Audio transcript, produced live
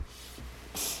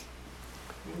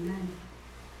Amen.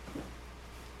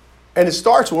 And it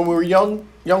starts when we were young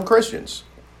Christians.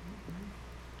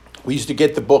 We used to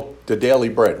get the book, The Daily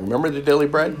Bread. Remember The Daily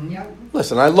Bread? Yep.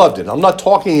 Listen, I loved it. I'm not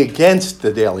talking against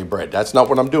The Daily Bread. That's not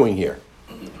what I'm doing here.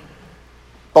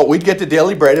 But we'd get The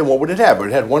Daily Bread, and what would it have?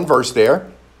 It had one verse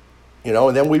there,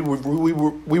 and then we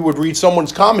would read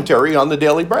someone's commentary on The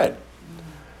Daily Bread.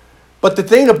 But the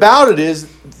thing about it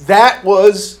is, that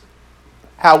was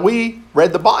how we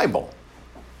read the Bible.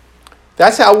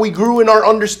 That's how we grew in our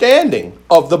understanding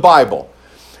of the Bible.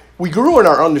 We grew in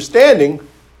our understanding,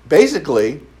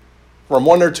 basically, from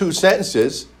one or two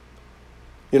sentences,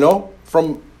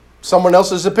 from someone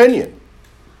else's opinion.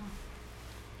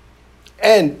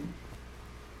 And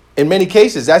in many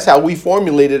cases, that's how we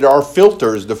formulated our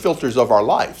filters, the filters of our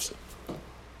lives.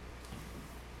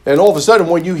 And all of a sudden,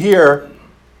 when you hear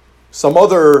some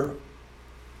other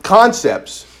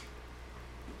concepts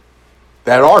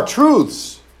that are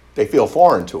truths, they feel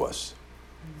foreign to us.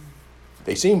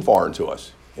 They seem foreign to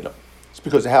us. It's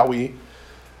because of how we...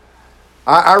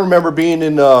 I remember being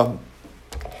in a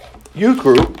youth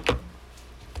group,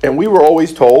 and we were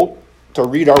always told to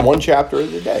read our one chapter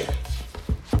of the day.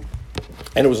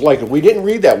 And it was like, if we didn't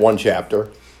read that one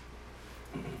chapter,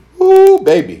 ooh,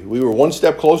 baby, we were one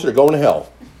step closer to going to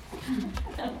hell.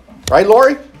 Right,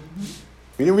 Lori?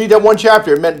 We didn't read that one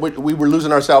chapter. It meant we were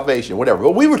losing our salvation, whatever.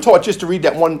 But we were taught just to read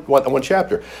that one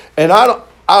chapter. And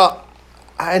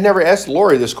I never asked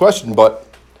Lori this question, but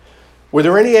were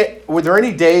there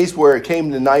any days where it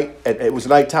came to night, it was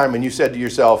nighttime, and you said to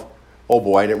yourself, "Oh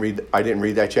boy, I didn't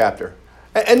read that chapter."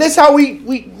 And that's how we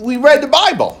read the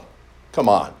Bible. Come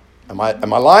on, am I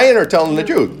lying or telling the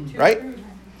truth? Right?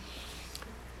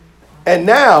 And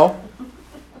now,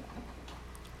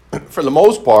 for the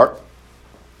most part.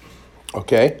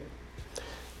 Okay,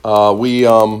 we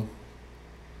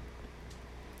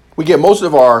get most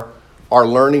of our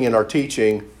learning and our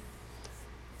teaching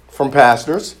from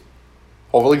pastors,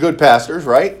 hopefully good pastors,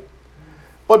 right?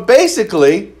 But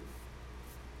basically,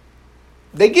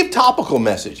 they give topical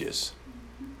messages.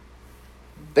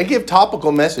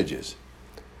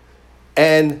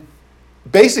 And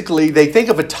basically, they think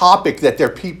of a topic that their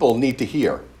people need to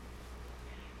hear.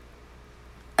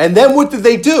 And then what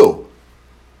do?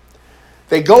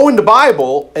 They go in the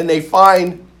Bible and they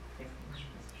find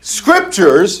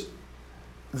scriptures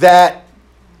that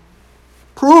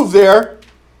prove their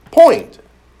point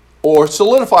or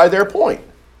solidify their point.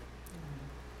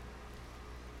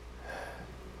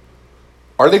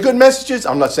 Are they good messages?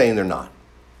 I'm not saying they're not.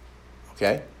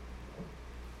 Okay?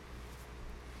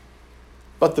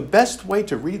 But the best way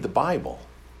to read the Bible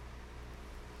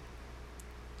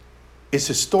is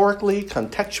historically,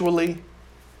 contextually,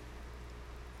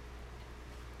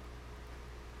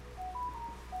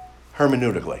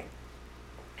 hermeneutically.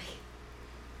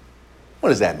 What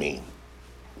does that mean?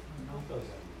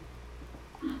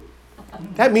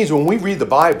 That means when we read the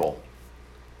Bible,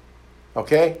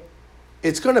 okay,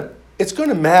 it's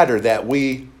gonna matter that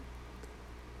we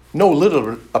know a little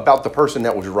bit about the person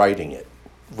that was writing it,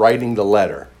 writing the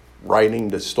letter, writing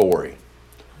the story.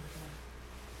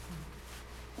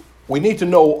 We need to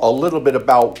know a little bit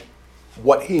about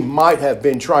what he might have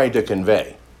been trying to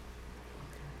convey.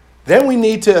 Then we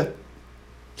need to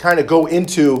kind of go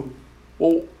into,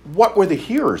 well, what were the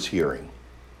hearers hearing?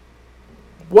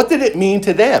 What did it mean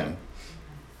to them?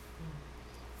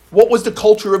 What was the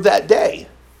culture of that day?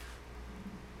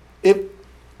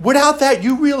 Without that,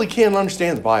 you really can't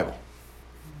understand the Bible.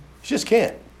 You just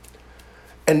can't.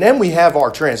 And then we have our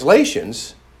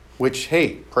translations, which,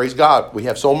 hey, praise God, we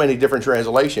have so many different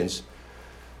translations.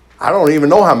 I don't even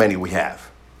know how many we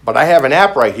have. But I have an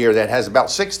app right here that has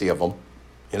about 60 of them,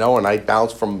 and I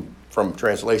bounce from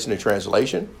translation to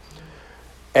translation.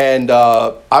 And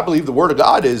I believe the Word of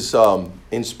God is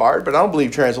inspired, but I don't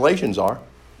believe translations are.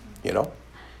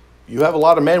 You have a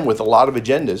lot of men with a lot of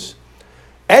agendas.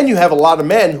 And you have a lot of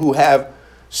men who have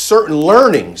certain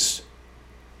learnings.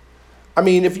 I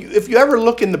mean, if you ever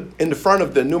look in the front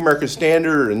of the New American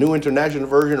Standard or the New International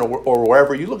Version or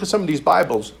wherever, you look at some of these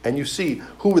Bibles and you see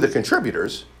who were the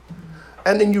contributors.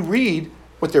 And then you read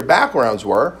what their backgrounds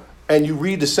were, and you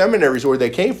read the seminaries where they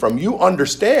came from. You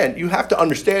have to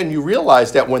understand, you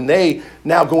realize that when they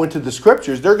now go into the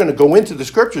scriptures, they're going to go into the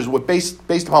scriptures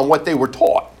based upon what they were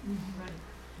taught.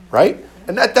 Right?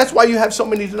 And that's why you have so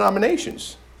many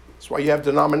denominations. That's why you have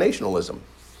denominationalism.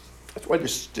 That's why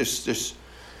there's just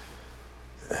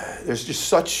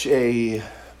such a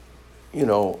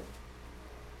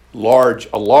large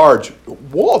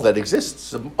wall that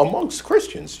exists amongst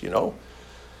Christians,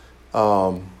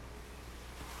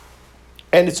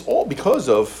 and it's all because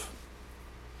of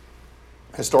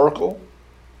historical,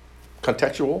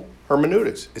 contextual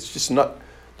hermeneutics. It's just not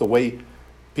the way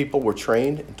people were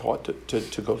trained and taught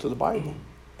to go to the Bible.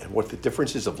 And what the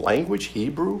differences of language,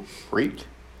 Hebrew, Greek,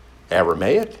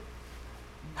 Aramaic,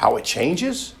 how it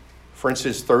changes. For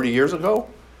instance, 30 years ago,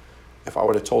 if I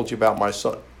would have told you about my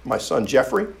son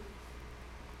Jeffrey,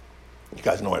 you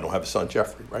guys know I don't have a son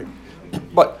Jeffrey, right?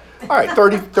 But, all right,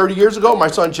 30 years ago, my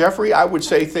son Jeffrey, I would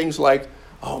say things like,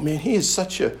 oh man, it's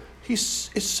such a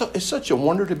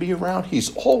wonder to be around.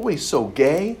 He's always so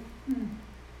gay.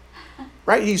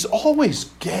 Right? He's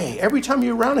always gay. Every time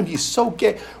you're around him, he's so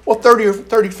gay. Well, 30 or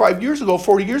 35 years ago,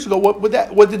 40 years ago,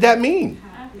 what did that mean?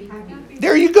 Happy.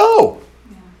 There you go.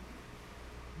 Yeah.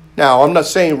 Now, I'm not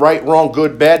saying right, wrong,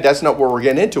 good, bad. That's not what we're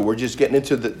getting into. We're just getting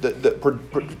into the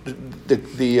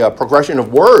progression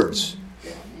of words.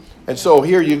 And so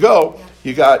here you go.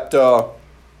 You got,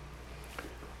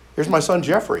 here's my son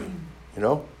Jeffrey. You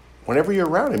know, whenever you're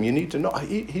around him, you need to know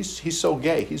he's so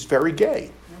gay. He's very gay.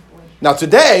 Now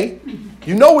today,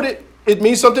 you know what it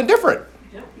means something different.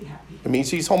 It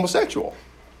means he's homosexual.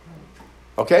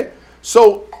 Okay?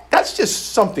 So that's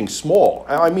just something small.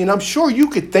 I mean, I'm sure you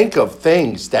could think of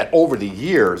things that over the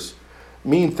years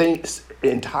mean things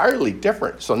entirely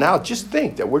different. So now just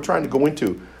think that we're trying to go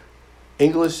into the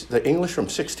English from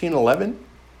 1611,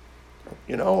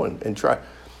 you know, and try.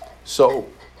 So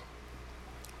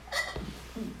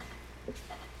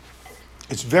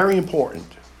it's very important.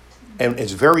 And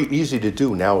it's very easy to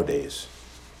do nowadays.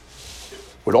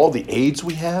 With all the aids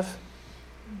we have,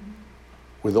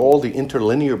 with all the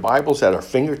interlinear Bibles at our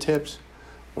fingertips,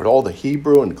 with all the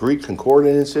Hebrew and Greek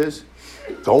concordances,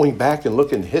 going back and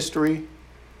looking at history,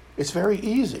 it's very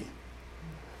easy.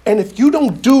 And if you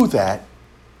don't do that,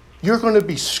 you're going to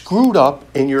be screwed up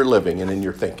in your living and in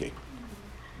your thinking.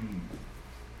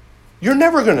 You're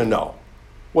never going to know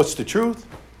what's the truth.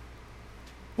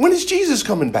 When is Jesus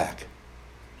coming back?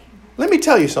 Let me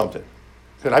tell you something.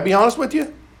 Can I be honest with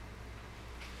you?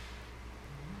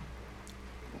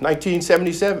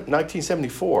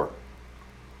 1974.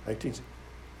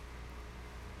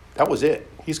 That was it.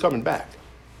 He's coming back.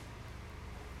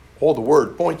 All the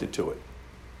word pointed to it.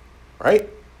 Right?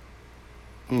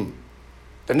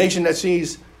 The nation that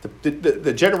sees,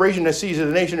 the generation that sees the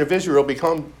nation of Israel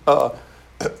become a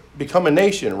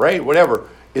nation, right? Whatever,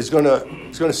 is going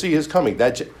to see his coming.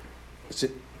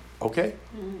 Okay?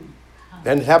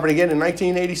 Then it happened again in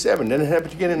 1987. Then it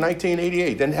happened again in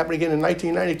 1988. Then it happened again in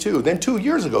 1992. Then 2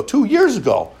 years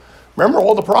ago. Remember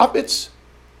all the prophets?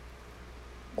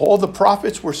 All the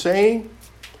prophets were saying,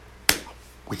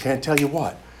 we can't tell you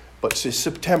what, but it's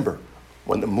September.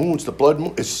 When the blood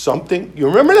moon is something. You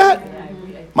remember that?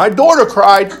 My daughter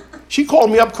cried. She called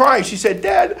me up crying. She said,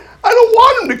 Dad, I don't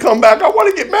want him to come back. I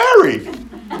want to get married.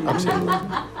 I'm saying,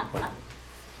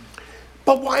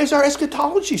 but why is our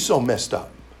eschatology so messed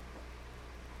up?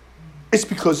 It's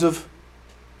because of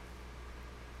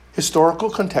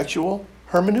historical contextual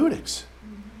hermeneutics.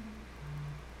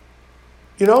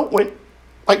 You know, when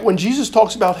Jesus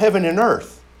talks about heaven and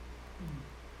earth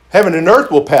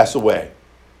will pass away,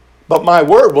 but my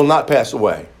word will not pass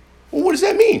away. Well, what does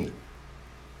that mean?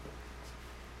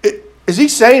 Is he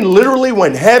saying literally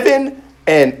when heaven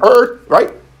and earth,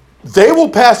 right, they will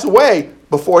pass away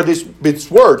before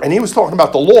this word? And he was talking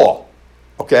about the law,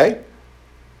 okay?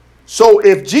 So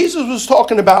if Jesus was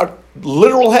talking about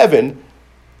literal heaven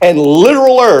and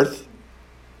literal earth,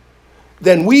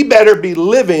 then we better be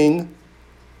living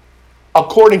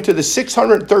according to the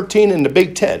 613 in the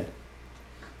Big Ten.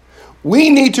 We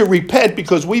need to repent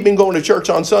because we've been going to church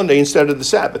on Sunday instead of the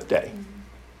Sabbath day.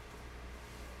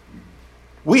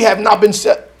 We have not been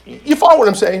set. You follow what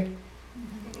I'm saying?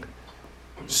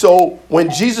 So when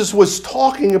Jesus was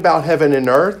talking about heaven and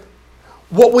earth,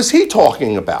 what was he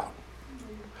talking about?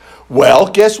 Well,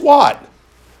 guess what?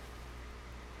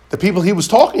 The people he was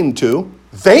talking to,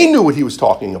 they knew what he was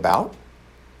talking about.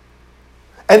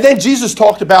 And then Jesus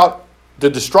talked about the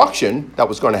destruction that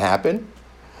was going to happen.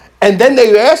 And then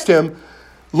they asked him,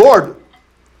 Lord,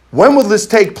 when will this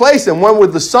take place and when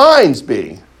will the signs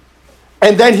be?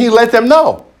 And then he let them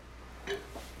know.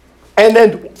 And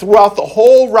then throughout the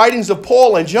whole writings of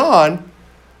Paul and John,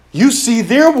 you see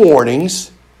their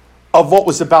warnings of what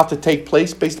was about to take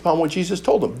place based upon what Jesus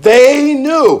told them. They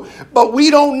knew, but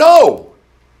we don't know.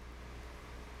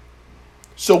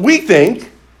 So we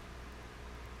think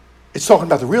it's talking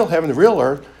about the real heaven, the real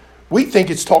earth. We think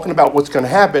it's talking about what's going to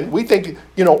happen. We think,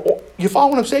 you follow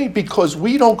what I'm saying? Because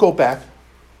we don't go back.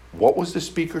 What was the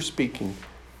speaker speaking?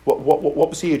 What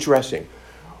was he addressing?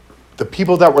 The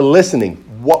people that were listening,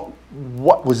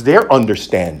 what was their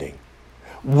understanding?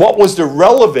 What was the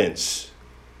relevance?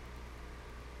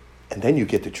 And then you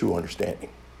get the true understanding.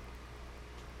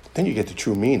 then you get the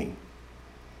true meaning.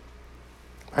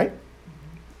 Right?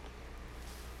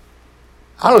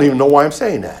 I don't even know why I'm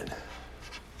saying that.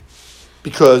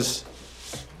 Because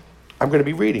I'm going to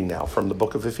be reading now from the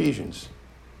book of Ephesians.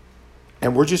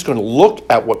 And we're just going to look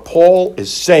at what Paul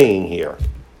is saying here.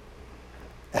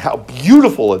 How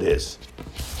beautiful it is.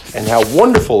 And how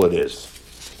wonderful it is.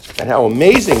 And how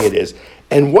amazing it is.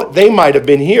 And what they might have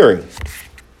been hearing.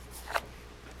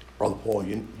 Brother Paul,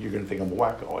 you're going to think I'm a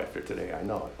wacko after today. I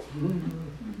know it.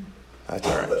 That's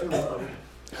all right.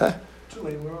 Huh? Too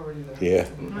late, we're already there.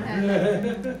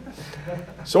 Yeah.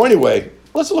 So anyway,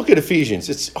 let's look at Ephesians.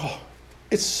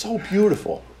 It's so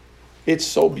beautiful. It's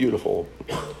so beautiful.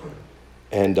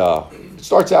 And it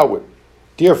starts out with,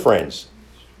 "Dear friends,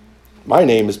 my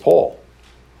name is Paul,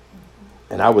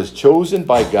 and I was chosen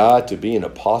by God to be an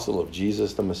apostle of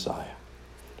Jesus the Messiah.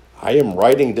 I am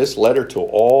writing this letter to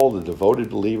all the devoted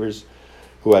believers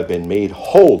who have been made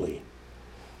holy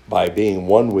by being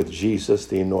one with Jesus,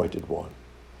 the Anointed One."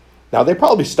 Now, they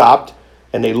probably stopped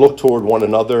and they looked toward one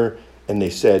another and they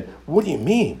said, "What do you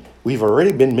mean? We've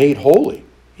already been made holy."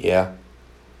 Yeah.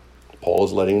 Paul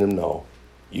is letting them know,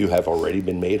 you have already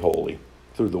been made holy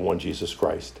through the one Jesus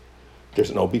Christ.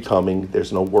 There's no becoming.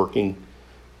 There's no working.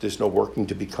 There's no working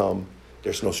to become.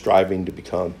 There's no striving to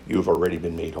become. You've already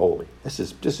been made holy. This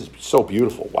is so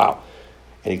beautiful. Wow.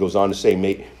 And he goes on to say,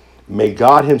 may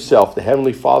God himself, the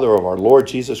heavenly Father of our Lord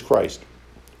Jesus Christ,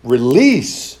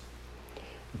 release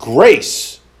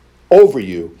grace over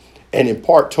you and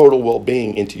impart total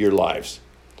well-being into your lives.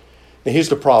 Now here's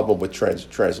the problem with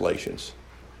translations.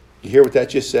 You hear what that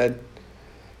just said?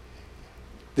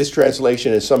 This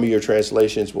translation and some of your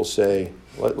translations will say,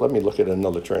 let me look at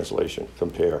another translation,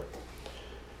 compare.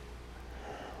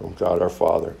 From God our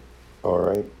Father. All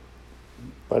right.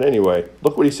 But anyway,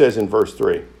 look what he says in verse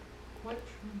 3. What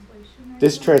translation?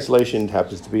 This translation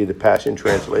happens to be the Passion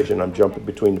Translation. I'm jumping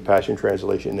between the Passion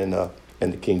Translation and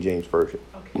the King James Version.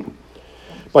 Okay.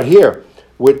 But here,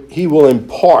 he will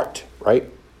impart, right,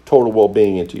 total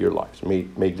well-being into your lives.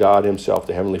 May God himself,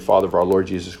 the heavenly Father of our Lord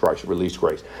Jesus Christ, release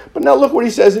grace. But now look what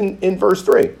he says in verse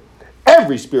 3.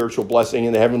 Every spiritual blessing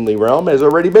in the heavenly realm has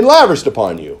already been lavished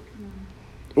upon you.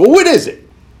 Well, what is it?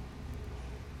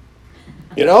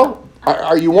 You know,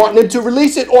 are you wanting him to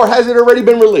release it, or has it already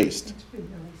been released?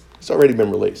 It's already been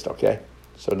released, okay?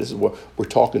 So this is what we're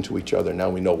talking to each other. Now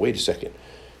we know, wait a second.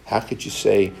 How could you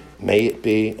say, may it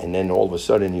be, and then all of a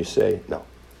sudden you say, no.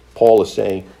 Paul is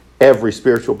saying, every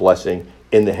spiritual blessing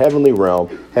in the heavenly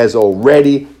realm has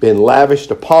already been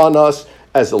lavished upon us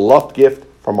as a loved gift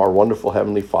from our wonderful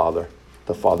heavenly Father,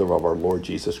 the Father of our Lord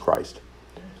Jesus Christ.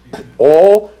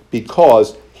 All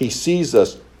because he sees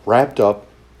us wrapped up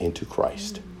into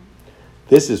Christ.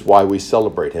 This is why we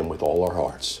celebrate him with all our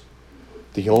hearts.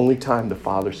 The only time the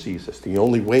Father sees us, the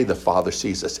only way the Father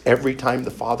sees us, every time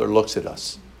the Father looks at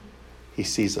us, he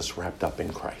sees us wrapped up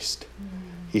in Christ.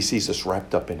 He sees us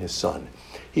wrapped up in his Son.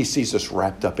 He sees us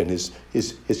wrapped up in his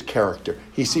character.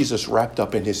 He sees us wrapped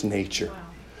up in his nature.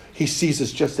 He sees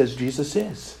us just as Jesus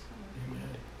is.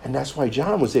 And that's why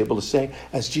John was able to say,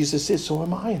 as Jesus is, so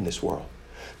am I in this world.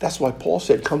 That's why Paul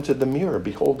said, come to the mirror,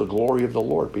 behold the glory of the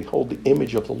Lord, behold the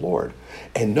image of the Lord.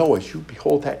 And know as you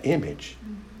behold that image,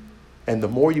 and the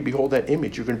more you behold that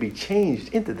image, you're going to be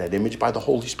changed into that image by the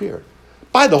Holy Spirit.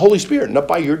 By the Holy Spirit, not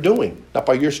by your doing, not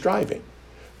by your striving,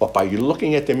 but by you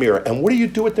looking at the mirror. And what do you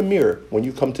do at the mirror when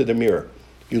you come to the mirror?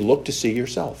 You look to see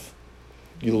yourself.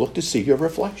 You look to see your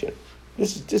reflection.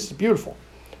 This is beautiful.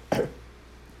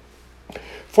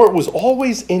 For it was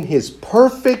always in his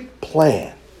perfect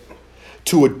plan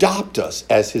to adopt us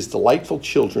as his delightful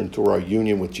children through our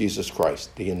union with Jesus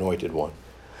Christ, the Anointed One,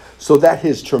 so that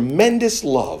his tremendous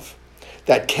love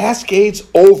that cascades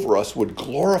over us would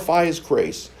glorify his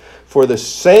grace. For the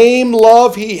same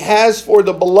love he has for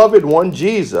the beloved one,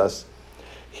 Jesus,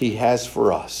 he has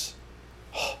for us.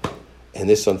 And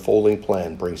this unfolding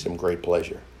plan brings him great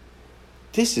pleasure.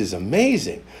 This is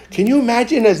amazing. Can you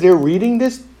imagine as they're reading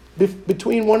this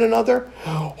between one another?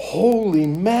 Holy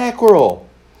mackerel.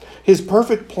 His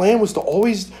perfect plan was to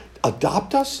always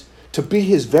adopt us, to be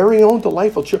his very own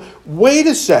delightful children. Wait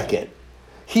a second.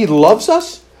 He loves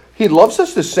us? He loves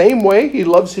us the same way he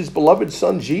loves his beloved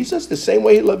son Jesus, the same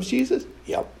way he loves Jesus?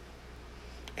 Yep.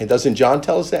 And doesn't John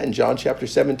tell us that in John chapter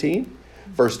 17,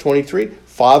 verse 23?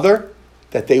 Father,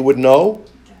 that they would know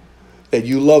that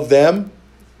you love them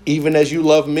even as you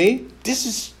love me. This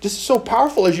is so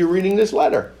powerful as you're reading this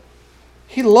letter.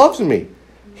 He loves me.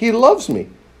 He loves me.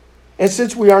 And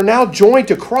since we are now joined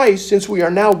to Christ, since we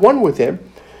are now one with him,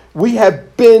 we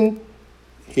have been,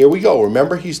 here we go.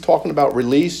 Remember, he's talking about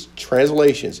release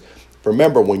translations.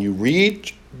 Remember, when you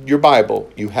read your Bible,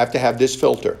 you have to have this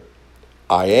filter.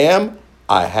 I am,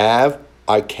 I have,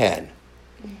 I can.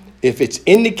 If it's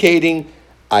indicating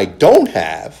I don't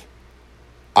have,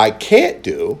 I can't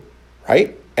do,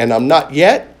 right? And I'm not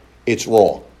yet, it's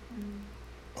wrong.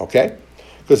 Okay?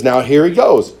 Because now here he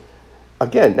goes.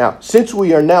 Again, now, since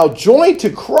we are now joined to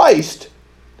Christ,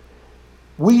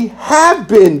 we have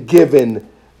been given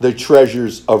the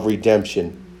treasures of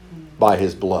redemption by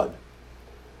his blood.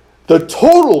 The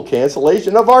total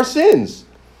cancellation of our sins.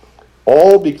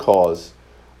 All because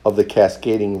of the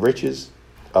cascading riches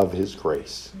of his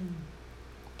grace.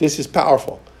 This is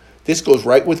powerful. This goes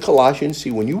right with Colossians.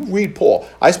 See, when you read Paul,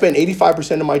 I spend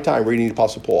 85% of my time reading the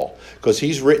Apostle Paul because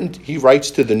he writes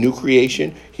to the new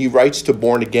creation. He writes to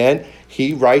born again.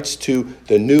 He writes to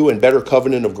the new and better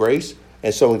covenant of grace.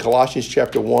 And so in Colossians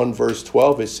chapter 1, verse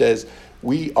 12, it says,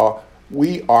 we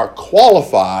are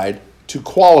qualified to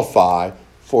qualify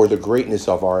for the greatness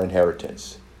of our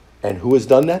inheritance. And who has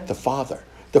done that? The Father.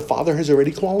 The Father has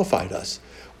already qualified us.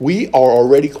 We are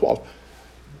already qualified.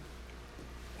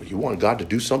 You want God to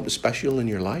do something special in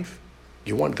your life?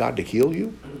 You want God to heal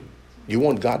you? You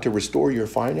want God to restore your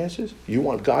finances? You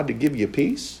want God to give you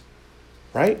peace?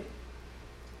 Right?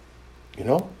 You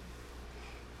know?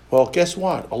 Well, guess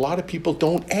what? A lot of people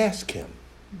don't ask him.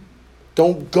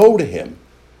 Don't go to him.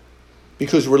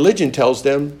 Because religion tells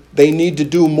them they need to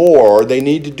do more, or they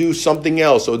need to do something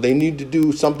else, or they need to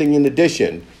do something in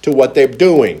addition to what they're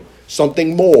doing,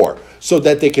 something more, so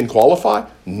that they can qualify?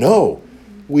 No.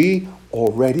 We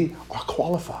already are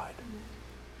qualified.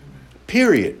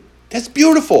 Period. That's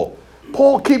beautiful.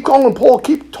 Paul, keep going. Paul,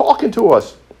 keep talking to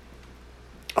us.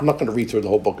 I'm not going to read through the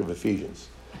whole book of Ephesians,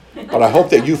 but I hope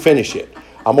that you finish it.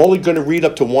 I'm only going to read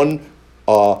up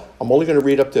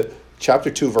to chapter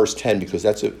 2, verse 10, because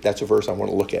that's a verse I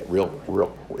want to look at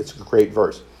real. It's a great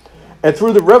verse. And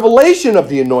through the revelation of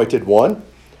the Anointed One,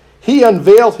 he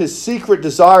unveiled his secret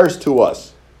desires to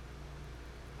us.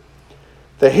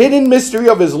 The hidden mystery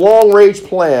of his long-range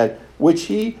plan, which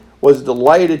he was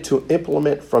delighted to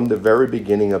implement from the very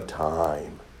beginning of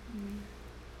time.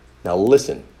 Now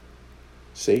listen.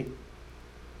 See?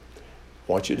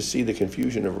 I want you to see the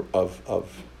confusion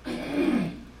of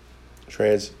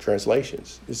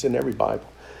translations. It's in every Bible.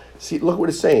 See, look what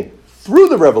it's saying. Through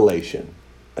the revelation.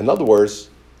 In other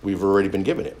words, we've already been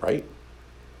given it, right?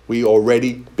 We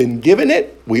already been given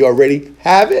it. We already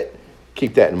have it.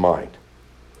 Keep that in mind.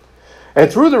 And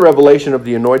through the revelation of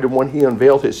the Anointed One, he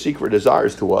unveiled his secret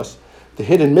desires to us, the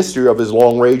hidden mystery of his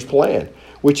long-range plan,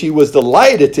 which he was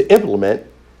delighted to implement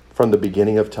from the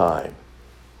beginning of time.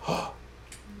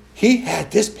 He had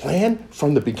this plan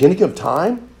from the beginning of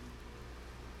time?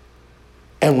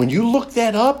 And when you look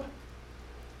that up,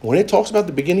 when it talks about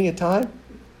the beginning of time,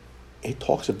 it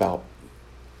talks about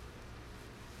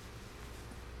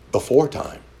before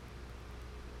time.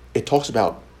 It talks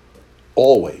about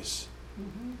always.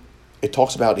 It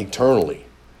talks about eternally.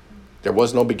 There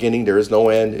was no beginning, there is no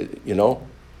end, you know.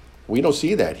 We don't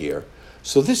see that here.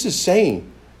 So this is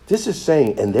saying,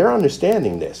 and they're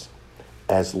understanding this,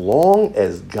 as long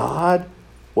as God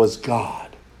was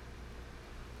God,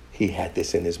 he had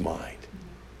this in his mind.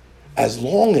 As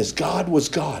long as God was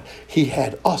God, he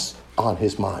had us on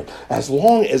his mind. As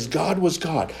long as God was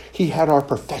God, he had our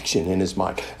perfection in his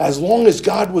mind. As long as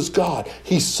God was God,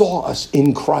 he saw us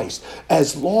in Christ.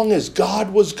 As long as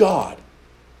God was God,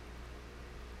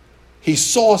 he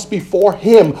saw us before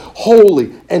him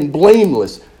holy and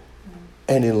blameless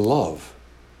and in love.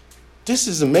 This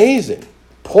is amazing.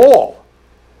 Paul,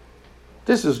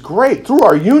 this is great. Through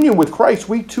our union with Christ,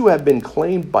 we too have been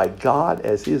claimed by God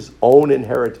as his own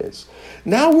inheritance.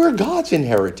 Now we're God's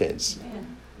inheritance.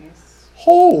 Yes.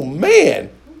 Oh, man.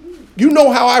 You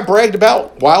know how I bragged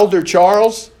about Wilder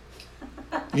Charles?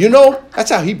 You know,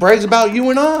 that's how he brags about you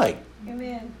and I.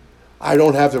 Amen. I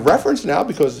don't have the reference now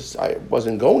because I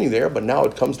wasn't going there, but now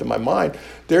it comes to my mind.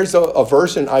 There's a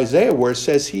verse in Isaiah where it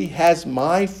says he has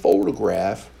my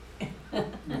photograph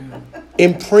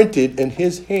imprinted in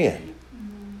his hand.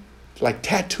 Like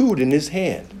tattooed in his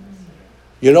hand.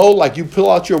 You know, like you pull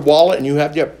out your wallet and you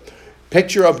have your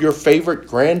picture of your favorite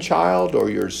grandchild or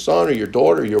your son or your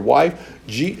daughter or your wife.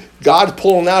 God's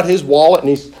pulling out his wallet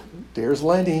and there's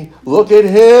Lenny, look at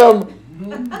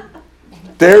him.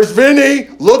 There's Vinny,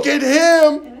 look at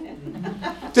him.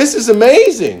 This is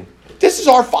amazing. This is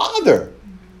our Father.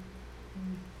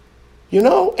 You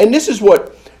know, and this is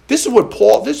what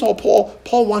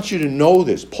Paul wants you to know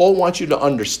this. Paul wants you to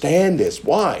understand this.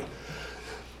 Why?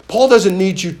 Paul doesn't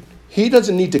need you, he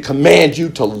doesn't need to command you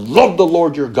to love the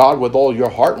Lord your God with all your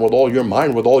heart and with all your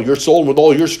mind, with all your soul and with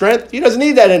all your strength. He doesn't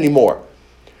need that anymore.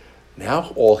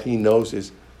 Now all he knows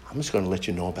is, I'm just going to let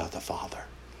you know about the Father.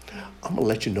 I'm going to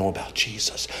let you know about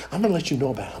Jesus. I'm going to let you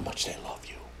know about how much they love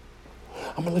you.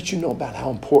 I'm going to let you know about how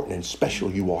important and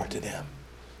special you are to them.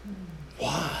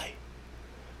 Why?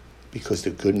 Because the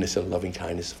goodness and loving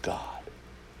kindness of God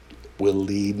will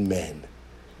lead men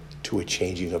to a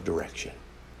changing of direction.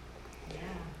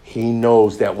 He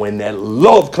knows that when that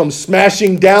love comes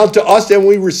smashing down to us and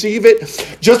we receive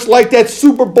it, just like that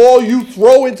super ball you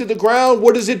throw into the ground,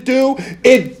 what does it do?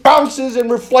 It bounces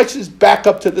and reflects back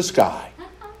up to the sky.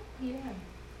 Yeah.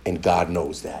 And God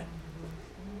knows that.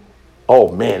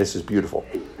 Oh man, this is beautiful.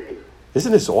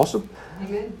 Isn't this awesome?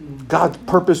 Amen. God's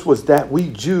purpose was that we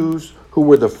Jews, who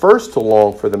were the first to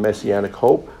long for the messianic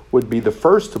hope, would be the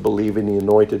first to believe in the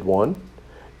Anointed One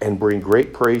and bring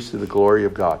great praise to the glory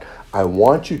of God. I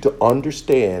want you to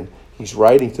understand he's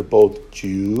writing to both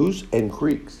Jews and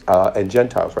Greeks and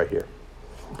Gentiles right here.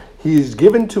 He is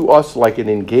given to us like an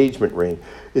engagement ring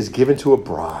is given to a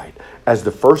bride as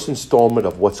the first installment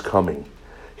of what's coming.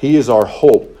 He is our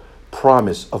hope,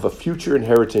 promise of a future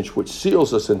inheritance which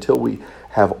seals us until we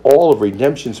have all of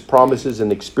redemption's promises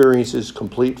and experiences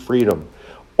complete freedom,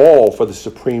 all for the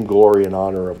supreme glory and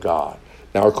honor of God.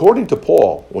 Now, according to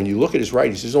Paul, when you look at his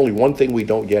writings, there's only one thing we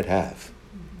don't yet have,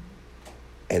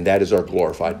 and that is our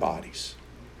glorified bodies.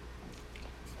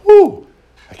 Whew!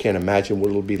 I can't imagine what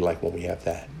it'll be like when we have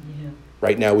that. Yeah.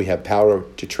 Right now we have power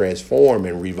to transform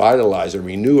and revitalize and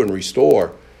renew and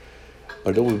restore.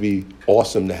 But it would be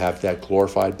awesome to have that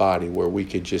glorified body where we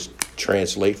could just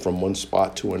translate from one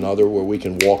spot to another, where we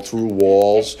can walk through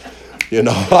walls. You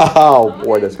know, oh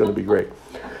boy, that's going to be great.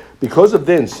 Because of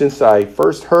this, since I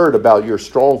first heard about your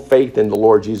strong faith in the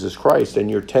Lord Jesus Christ and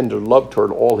your tender love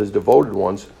toward all his devoted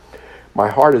ones, my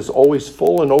heart is always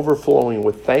full and overflowing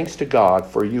with thanks to God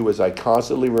for you as I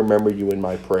constantly remember you in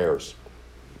my prayers.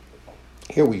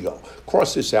 Here we go.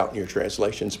 Cross this out in your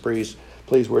translations, please,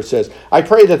 where it says, I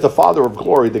pray that the Father of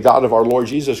glory, the God of our Lord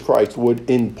Jesus Christ, would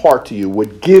impart to you,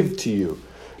 would give to you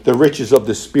the riches of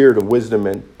the spirit of wisdom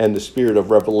and the spirit of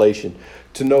revelation,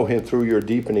 to know him through your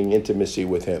deepening intimacy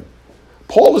with him.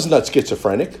 Paul is not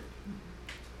schizophrenic.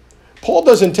 Paul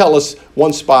doesn't tell us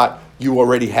one spot, you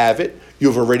already have it,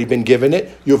 you've already been given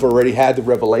it, you've already had the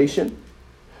revelation,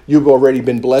 you've already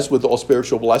been blessed with all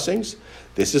spiritual blessings.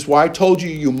 This is why I told you,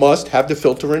 you must have the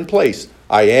filter in place.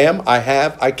 I am, I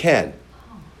have, I can.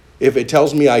 If it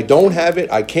tells me I don't have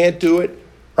it, I can't do it,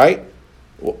 right?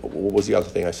 What was the other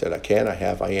thing I said? I can, I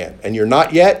have, I am. And you're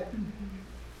not yet,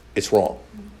 it's wrong.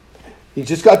 He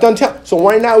just got done telling. So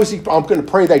right now, I'm going to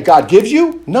pray that God gives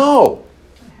you? No.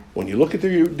 When you look at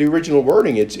the original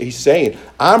wording, he's saying,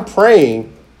 I'm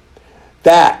praying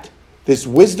that this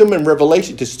wisdom and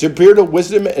revelation, the spirit of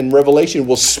wisdom and revelation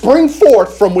will spring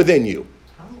forth from within you.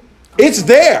 It's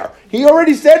there. He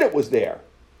already said it was there.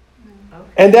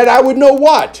 And that I would know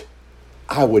what?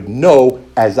 I would know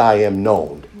as I am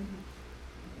known.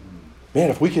 Man,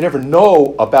 if we could ever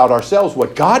know about ourselves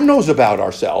what God knows about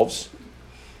ourselves,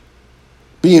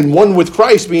 being one with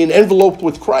Christ, being enveloped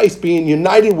with Christ, being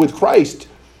united with Christ,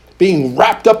 being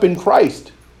wrapped up in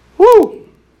Christ. Woo!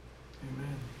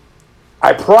 Amen.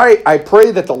 I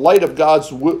pray that the light of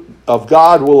God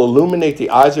will illuminate the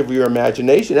eyes of your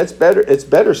imagination. That's better. It's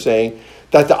better saying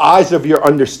that the eyes of your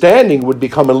understanding would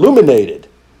become illuminated,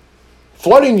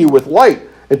 flooding you with light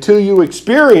until you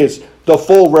experience the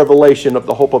full revelation of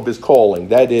the hope of his calling.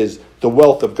 That is the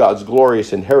wealth of God's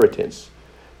glorious inheritance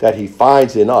that he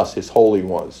finds in us, his holy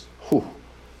ones. Whew.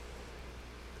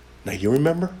 Now you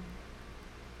remember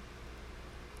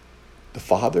the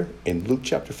Father in Luke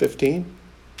chapter 15?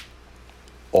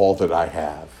 All that I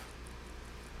have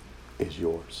is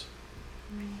yours.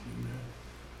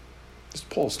 This is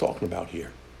Paul's talking about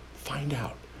here. Find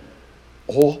out.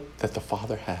 All that the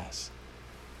Father has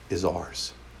is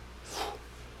ours.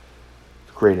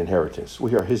 Great inheritance.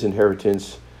 We are his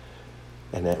inheritance,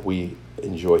 and that we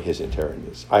enjoy his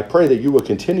inheritance. I pray that you will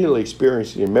continually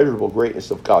experience the immeasurable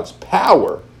greatness of God's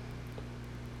power.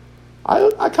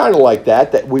 I kind of like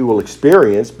that we will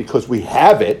experience because we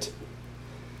have it.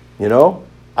 You know?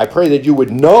 I pray that you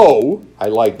would know, I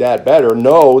like that better,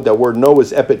 know, that word know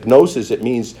is epignosis. It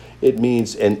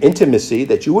means an intimacy,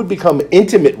 that you would become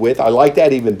intimate with. I like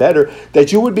that even better,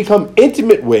 that you would become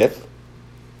intimate with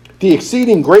the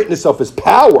exceeding greatness of his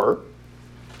power,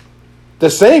 the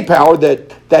same power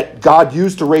that God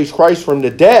used to raise Christ from the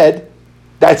dead,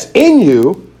 that's in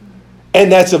you,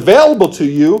 and that's available to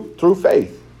you through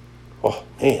faith. Oh,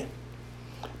 man.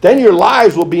 Then your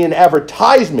lives will be an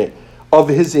advertisement of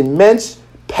his immense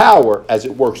power as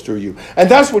it works through you. And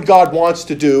that's what God wants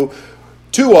to do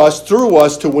to us, through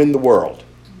us, to win the world.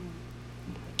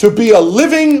 To be a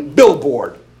living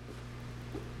billboard.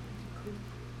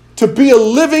 To be a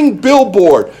living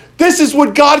billboard. This is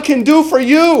what God can do for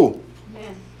you.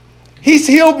 Amen. He's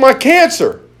healed my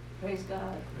cancer. Praise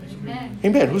God. Amen.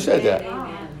 Amen. Who said that?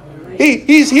 Amen.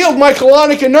 He's healed my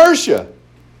colonic inertia.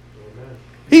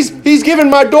 He's given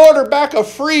my daughter back a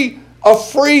free,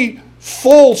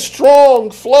 full, strong,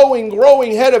 flowing,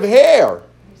 growing head of hair.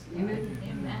 Amen.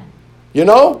 You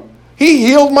know? He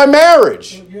healed my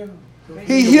marriage. Yeah.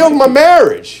 He healed my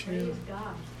marriage. Praise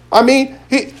God. I mean,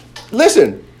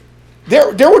 listen,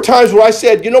 there were times where I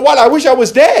said, you know what, I wish I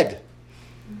was dead.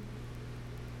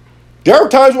 There were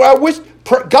times where I wish,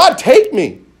 God, take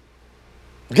me.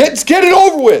 Get it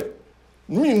over with.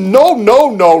 No.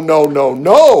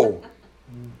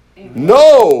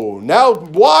 No. Now,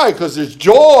 why? Because there's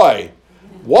joy.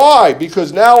 Why?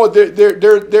 Because now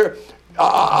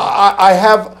I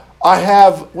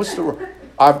have what's the word?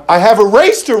 I have a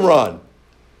race to run.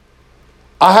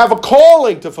 I have a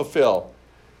calling to fulfill.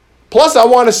 Plus, I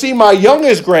want to see my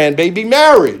youngest grandbaby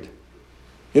married.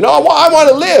 You know, I want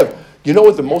to live. You know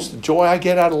what the most joy I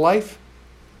get out of life?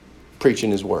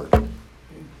 Preaching His Word.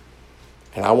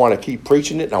 And I want to keep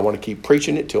preaching it, and I want to keep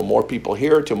preaching it till more people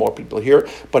hear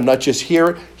it, but not just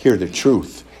hear it, hear the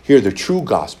truth. Hear the true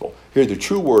gospel. Hear the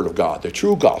true Word of God, the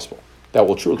true gospel. That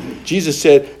will truly. Jesus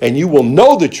said, and you will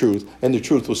know the truth, and the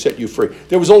truth will set you free.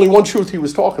 There was only one truth He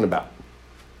was talking about.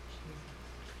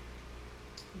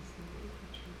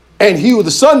 And he who the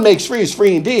Son makes free is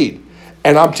free indeed.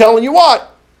 And I'm telling you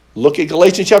what, look at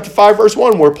Galatians chapter 5, verse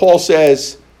 1, where Paul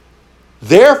says,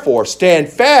 therefore stand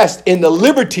fast in the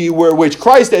liberty wherewith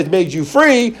Christ has made you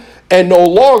free, and no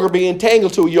longer be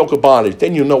entangled to a yoke of bondage.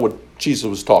 Then you know what Jesus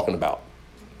was talking about.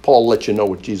 Paul let you know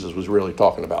what Jesus was really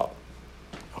talking about.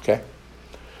 Okay?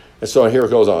 And so here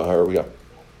it goes on. Here we go.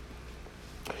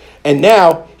 And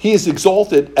now he is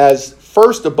exalted as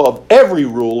first above every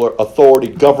ruler, authority,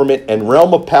 government, and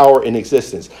realm of power in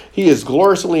existence. He is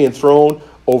gloriously enthroned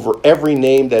over every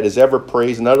name that is ever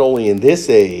praised, not only in this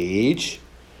age,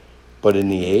 but in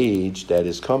the age that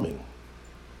is coming.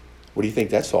 What do you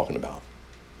think that's talking about?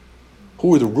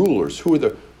 Who are the rulers? Who are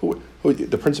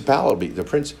the principality? The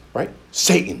prince, right?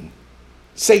 Satan.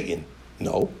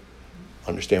 No.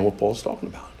 Understand what Paul's talking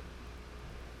about.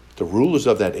 The rulers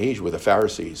of that age were the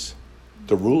Pharisees.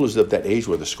 The rulers of that age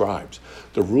were the scribes.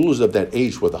 The rulers of that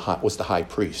age was the high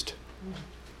priest.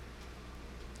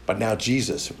 But now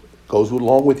Jesus goes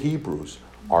along with Hebrews,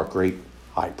 our great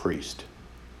high priest.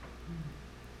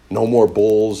 No more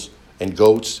bulls and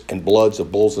goats and bloods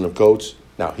of bulls and of goats.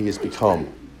 Now he has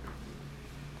become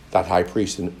that high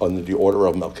priest under the order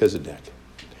of Melchizedek.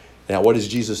 Now what is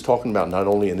Jesus talking about? Not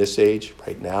only in this age,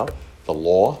 right now, the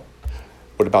law.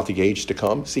 What about the age to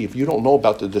come? See, if you don't know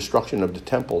about the destruction of the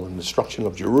temple and the destruction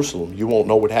of Jerusalem, you won't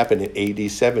know what happened in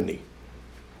AD 70,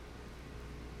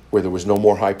 where there was no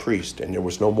more high priest, and there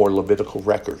was no more Levitical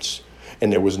records,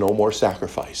 and there was no more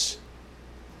sacrifice,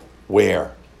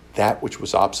 where that which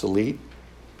was obsolete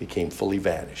became fully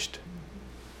vanished.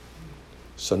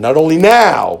 So not only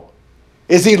now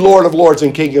is he Lord of Lords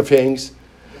and King of Kings,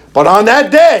 but on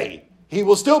that day, he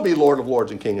will still be Lord of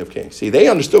Lords and King of Kings. See, they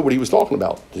understood what he was talking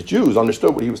about. The Jews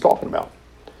understood what he was talking about.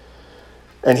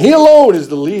 And he alone is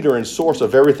the leader and source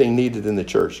of everything needed in the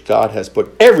church. God has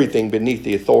put everything beneath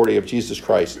the authority of Jesus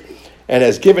Christ and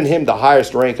has given him the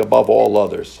highest rank above all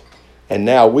others. And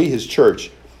now we, his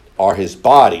church, are his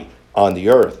body on the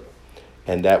earth,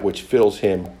 and that which fills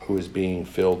him who is being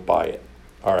filled by it.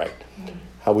 All right.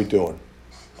 How we doing?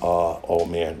 Oh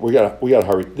man, we gotta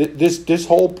hurry. This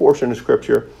whole portion of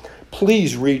scripture,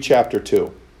 please read chapter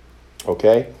 2.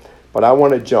 Okay? But I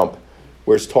want to jump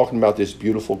where it's talking about this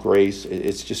beautiful grace.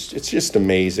 It's just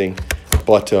amazing.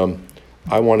 But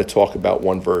I want to talk about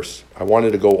one verse. I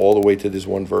wanted to go all the way to this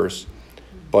one verse,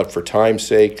 but for time's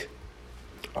sake,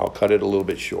 I'll cut it a little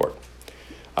bit short.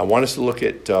 I want us to look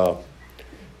at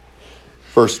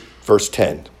verse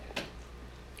 10.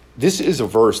 This is a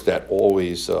verse that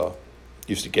always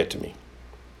used to get to me.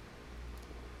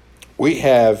 We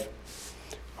have,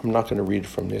 I'm not going to read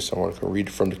from this. I want to read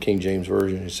from the King James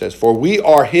Version. It says, for we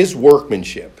are his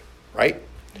workmanship, right?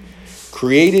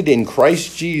 Created in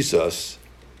Christ Jesus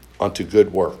unto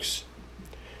good works,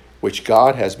 which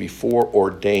God has before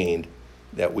ordained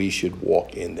that we should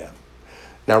walk in them.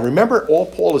 Now remember all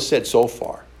Paul has said so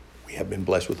far. We have been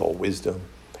blessed with all wisdom.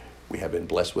 We have been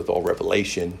blessed with all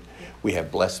revelation. We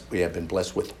have been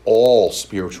blessed with all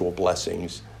spiritual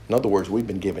blessings. In other words, we've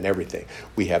been given everything.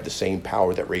 We have the same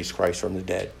power that raised Christ from the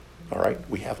dead. All right?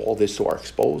 We have all this to our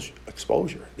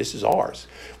exposure. This is ours.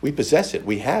 We possess it.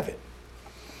 We have it.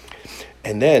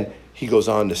 And then he goes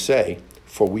on to say,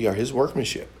 for we are his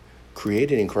workmanship,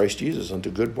 created in Christ Jesus unto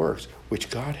good works, which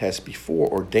God has before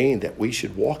ordained that we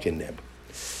should walk in them.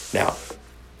 Now,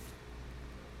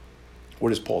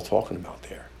 What is Paul talking about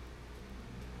there?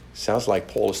 Sounds like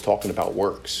Paul is talking about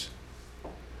works.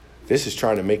 This is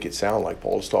trying to make it sound like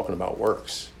Paul is talking about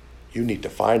works. You need to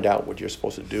find out what you're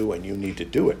supposed to do, and you need to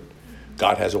do it.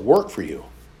 God has a work for you.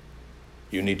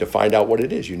 You need to find out what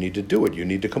it is. You need to do it. You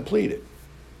need to complete it.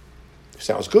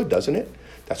 Sounds good, doesn't it?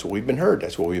 That's what we've been heard.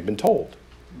 That's what we've been told.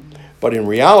 But in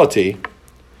reality,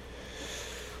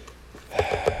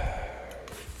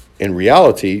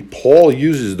 Paul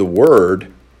uses the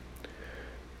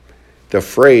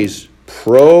phrase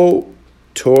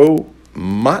protomazo.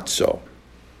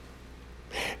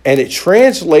 And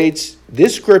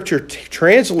this scripture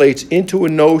translates into a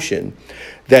notion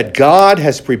that God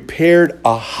has prepared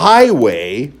a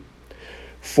highway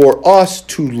for us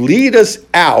to lead us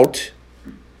out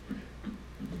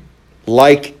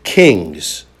like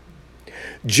kings.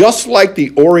 Just like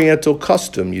the Oriental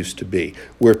custom used to be,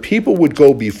 where people would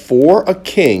go before a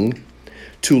king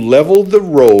to level the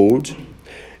road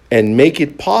and make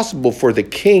it possible for the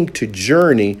king to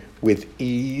journey with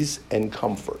ease and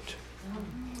comfort.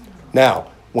 Now,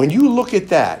 when you look at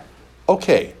that,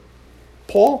 okay,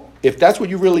 Paul, if that's what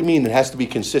you really mean, it has to be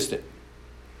consistent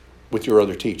with your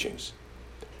other teachings.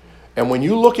 And when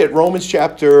you look at Romans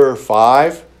chapter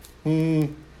 5,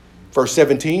 verse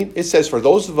 17, it says, for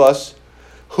those of us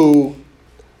who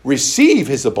receive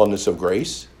his abundance of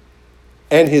grace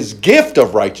and his gift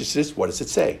of righteousness, what does it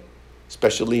say?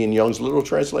 Especially in Young's literal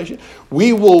translation,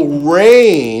 we will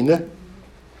reign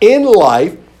in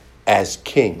life as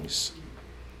kings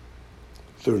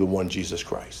through the one Jesus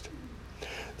Christ.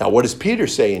 Now, what does Peter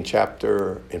say in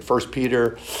 1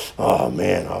 Peter?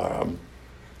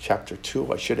 Chapter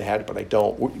 2, I should have had it, but I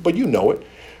don't. But you know it.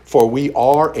 For we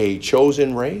are a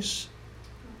chosen race,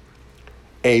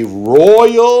 a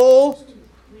royal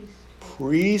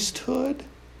priesthood,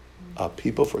 a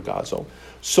people for God's own.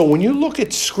 So when you look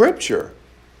at Scripture,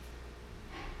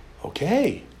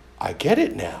 okay, I get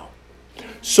it now.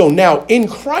 So now in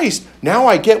Christ, now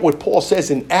I get what Paul says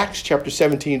in Acts chapter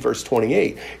 17, verse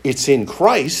 28. It's in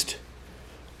Christ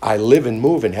I live and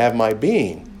move and have my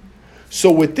being.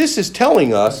 So what this is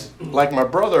telling us, like my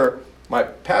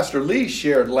Pastor Lee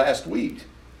shared last week,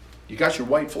 you got your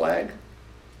white flag?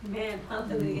 Amen.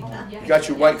 Hallelujah. You got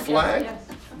your white flag? Yes.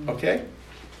 Okay?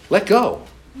 Let go.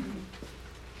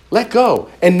 Let go.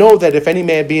 And know that if any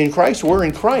man be in Christ, we're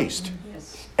in Christ.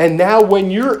 Yes. And now when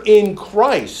you're in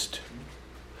Christ,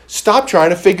 stop trying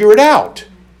to figure it out.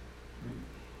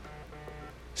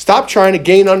 Stop trying to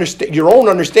gain your own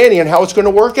understanding on how it's going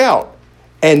to work out.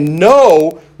 And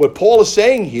know what Paul is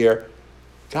saying here,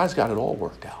 God's got it all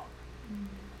worked out.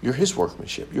 You're his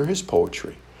workmanship. You're his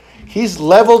poetry. He's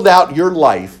leveled out your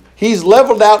life. He's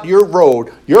leveled out your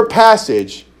road, your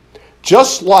passage,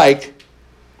 just like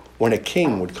when a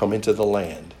king would come into the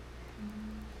land.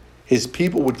 His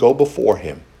people would go before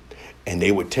him, and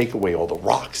they would take away all the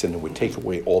rocks, and they would take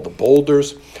away all the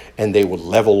boulders, and they would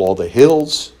level all the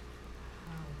hills.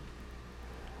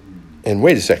 And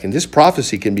wait a second, this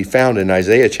prophecy can be found in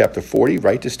Isaiah chapter 40.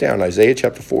 Write this down, Isaiah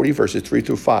chapter 40, verses 3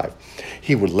 through 5.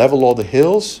 He would level all the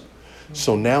hills.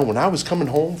 So now when I was coming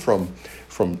home from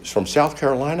South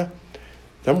Carolina,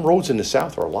 them roads in the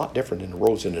south are a lot different than the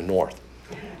roads in the north.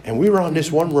 And we were on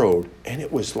this one road, and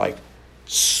it was like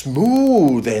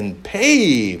smooth and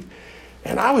paved.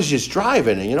 And I was just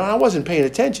driving, and I wasn't paying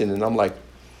attention. And I'm like,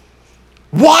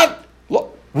 what?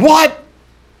 Look, what?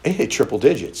 It hit triple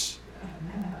digits.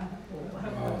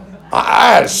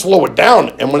 I had to slow it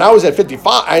down. And when I was at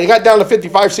 55, I got down to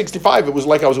 55, 65, it was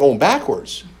like I was going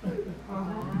backwards.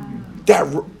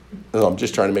 I'm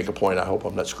just trying to make a point. I hope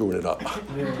I'm not screwing it up.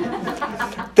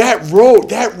 That road,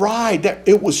 that ride,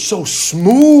 it was so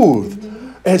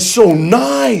smooth and so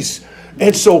nice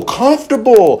and so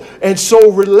comfortable and so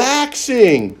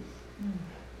relaxing.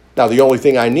 Now, the only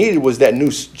thing I needed was that new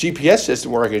GPS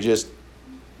system where I could just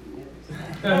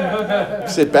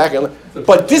sit back and...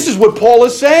 But this is what Paul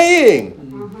is saying.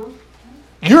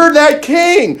 You're that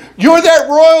king. You're that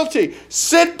royalty.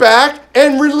 Sit back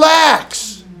and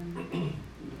relax.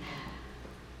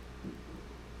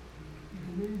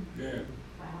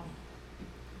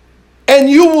 And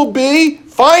you will be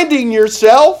finding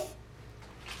yourself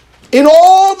in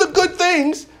all the good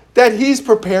things that he's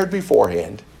prepared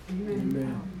beforehand.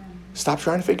 Amen. Stop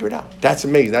trying to figure it out. That's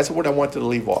amazing. That's what I wanted to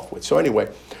leave off with. So anyway,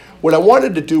 what I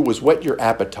wanted to do was whet your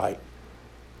appetite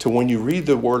to when you read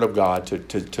the Word of God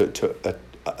to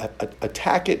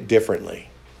attack it differently.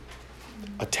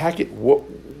 Attack it.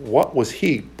 What was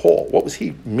he, Paul? What was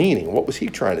he meaning? What was he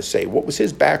trying to say? What was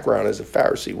his background as a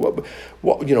Pharisee? What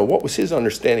was his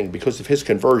understanding because of his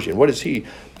conversion? What is he,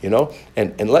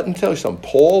 And let me tell you something.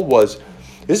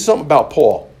 This is something about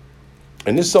Paul,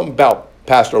 and this is something about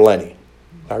Pastor Lenny,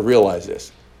 I realize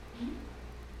this.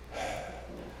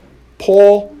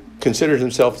 Paul considered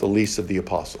himself the least of the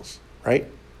apostles, right?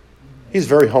 He's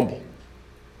very humble.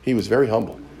 He was very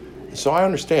humble. So I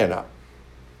understand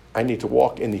I need to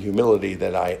walk in the humility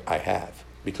that I have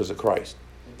because of Christ.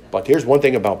 But here's one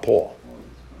thing about Paul.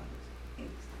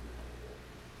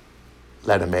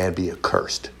 Let a man be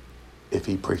accursed if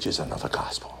he preaches another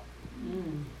gospel.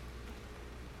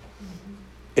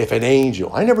 If an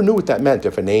angel, I never knew what that meant,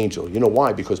 if an angel. You know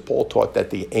why? Because Paul taught that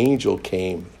the angel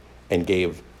came and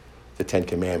gave the 10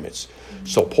 Commandments.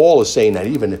 So Paul is saying that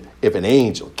even if an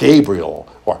angel, Gabriel,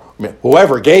 or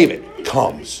whoever gave it,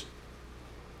 comes,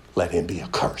 let him be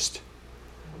accursed.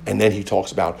 And then he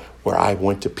talks about where I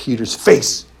went to Peter's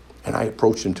face and I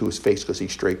approached him to his face because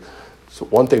he's straight. So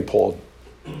one thing Paul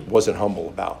wasn't humble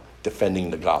about,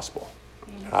 defending the gospel.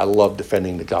 I love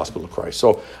defending the gospel of Christ.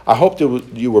 So I hope that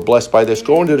you were blessed by this.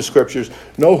 Go into the scriptures,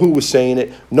 know who was saying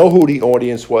it, know who the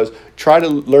audience was, try to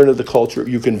learn of the culture.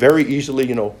 You can very easily,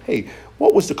 hey,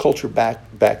 what was the culture back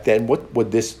then? What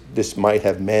would this might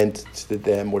have meant to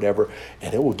them, whatever.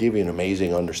 And it will give you an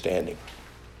amazing understanding,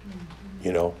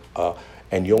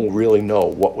 and you'll really know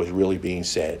what was really being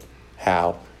said,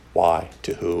 how, why,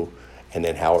 to who, and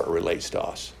then how it relates to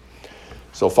us.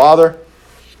 So, Father,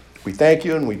 we thank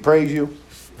you and we praise you.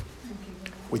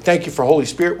 We thank you for Holy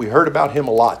Spirit. We heard about him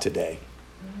a lot today.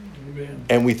 Amen.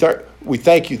 And we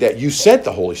thank you that you sent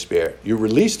the Holy Spirit. You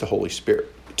released the Holy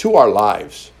Spirit to our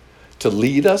lives to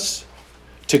lead us,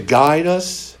 to guide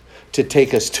us, to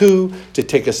take us to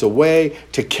take us away,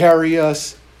 to carry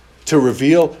us, to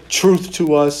reveal truth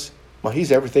to us. Well,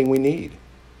 he's everything we need.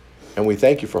 And we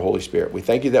thank you for Holy Spirit. We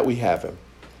thank you that we have him.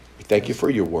 We thank you for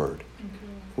your word.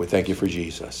 We thank you for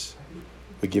Jesus.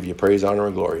 We give you praise, honor,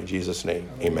 and glory. In Jesus' name,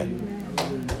 amen.